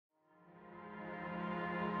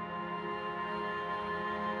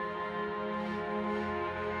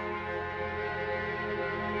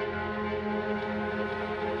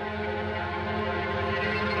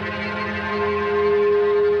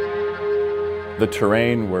The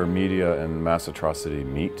terrain where media and mass atrocity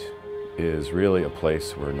meet is really a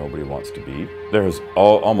place where nobody wants to be. There has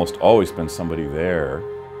almost always been somebody there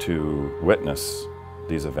to witness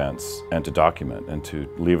these events and to document and to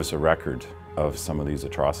leave us a record of some of these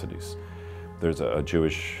atrocities. There's a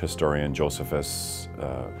Jewish historian, Josephus,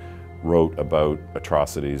 wrote about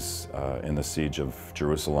atrocities in the siege of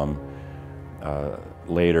Jerusalem.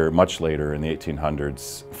 Much later in the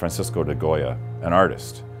 1800s, Francisco de Goya, an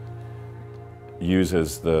artist,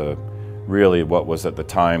 uses really what was at the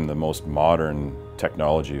time the most modern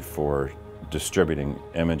technology for distributing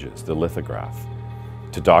images, the lithograph,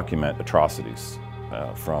 to document atrocities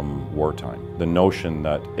from wartime. The notion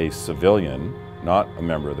that a civilian, not a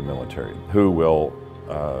member of the military, who will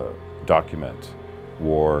document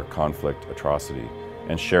war, conflict, atrocity,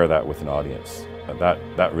 and share that with an audience,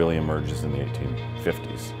 that really emerges in the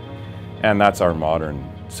 1850s. And that's our modern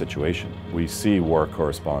situation. We see war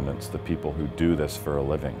correspondents, the people who do this for a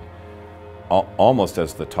living, almost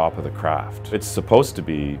as the top of the craft. It's supposed to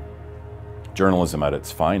be journalism at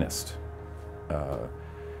its finest.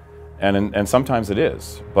 And sometimes it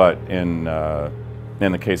is, but in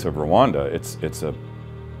the case of Rwanda,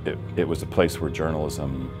 it was a place where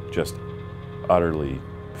journalism just utterly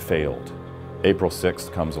failed. April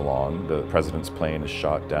 6th comes along, the president's plane is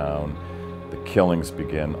shot down, the killings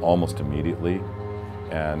begin almost immediately,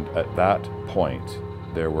 and at that point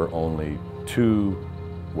there were only 2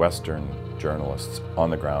 Western journalists on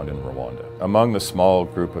the ground in Rwanda. Among the small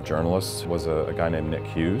group of journalists was a guy named Nick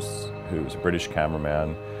Hughes, who's a British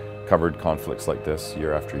cameraman, covered conflicts like this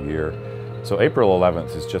year after year. So April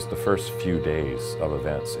 11th is just the first few days of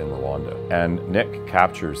events in Rwanda. And Nick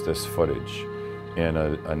captures this footage in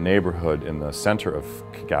a neighborhood in the center of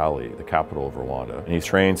Kigali, the capital of Rwanda. And he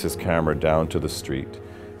trains his camera down to the street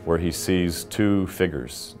where he sees 2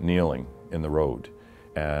 figures kneeling in the road.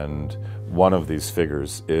 And one of these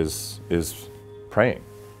figures is praying.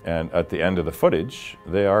 And at the end of the footage,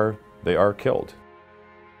 they are killed.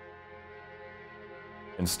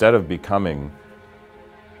 Instead of becoming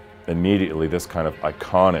immediately this kind of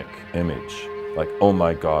iconic image, like, oh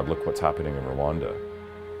my God, look what's happening in Rwanda,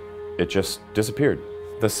 it just disappeared.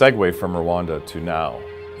 The segue from Rwanda to now,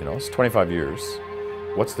 it's 25 years.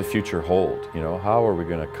 What's the future hold? How are we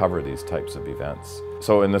going to cover these types of events?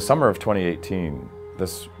 So in the summer of 2018,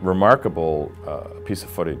 this remarkable piece of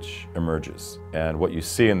footage emerges. And what you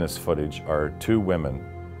see in this footage are 2 women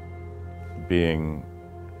being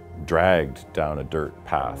dragged down a dirt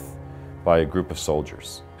path by a group of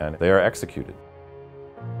soldiers, and they are executed.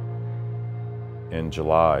 In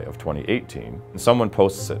July of 2018, someone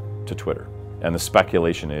posts it to Twitter, and the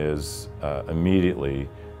speculation is immediately,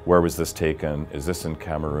 where was this taken? Is this in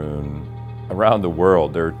Cameroon? Around the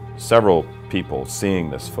world, there are several people seeing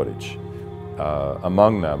this footage.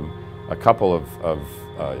 Among them, a couple of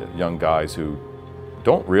young guys who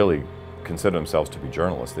don't really consider themselves to be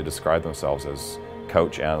journalists. They describe themselves as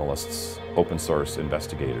couch analysts, open source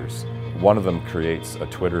investigators. One of them creates a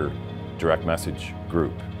Twitter direct message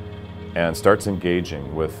group and starts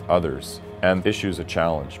engaging with others and issues a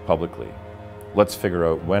challenge publicly. Let's figure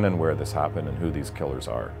out when and where this happened and who these killers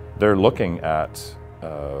are. They're looking at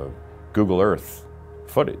Google Earth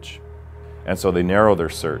footage. And so they narrow their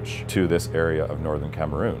search to this area of northern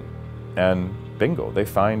Cameroon. And bingo, they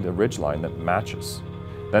find a ridgeline that matches.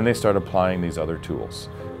 Then they start applying these other tools.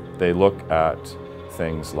 They look at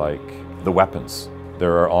things like the weapons.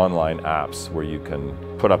 There are online apps where you can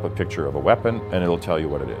put up a picture of a weapon and it'll tell you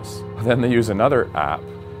what it is. Then they use another app.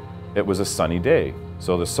 It was a sunny day.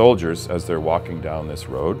 So the soldiers, as they're walking down this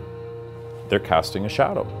road, they're casting a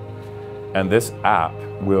shadow. And this app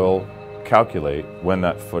will calculate when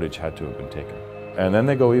that footage had to have been taken. And then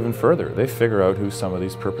they go even further. They figure out who some of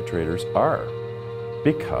these perpetrators are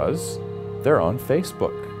because they're on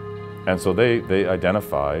Facebook. And so they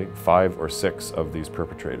identify 5 or 6 of these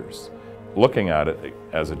perpetrators. Looking at it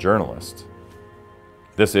as a journalist,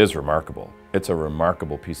 this is remarkable. It's a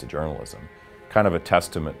remarkable piece of journalism, kind of a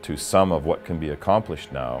testament to some of what can be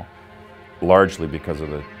accomplished now, largely because of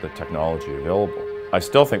the technology available. I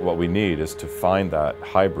still think what we need is to find that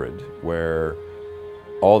hybrid where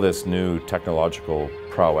all this new technological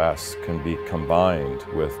prowess can be combined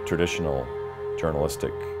with traditional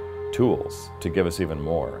journalistic tools to give us even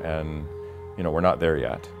more. And we're not there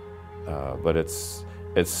yet, but it's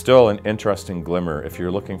still an interesting glimmer if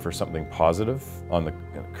you're looking for something positive on the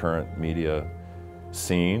current media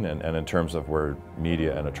scene and in terms of where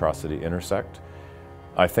media and atrocity intersect.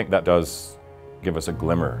 I think that does give us a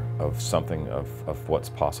glimmer of something of what's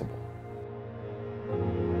possible.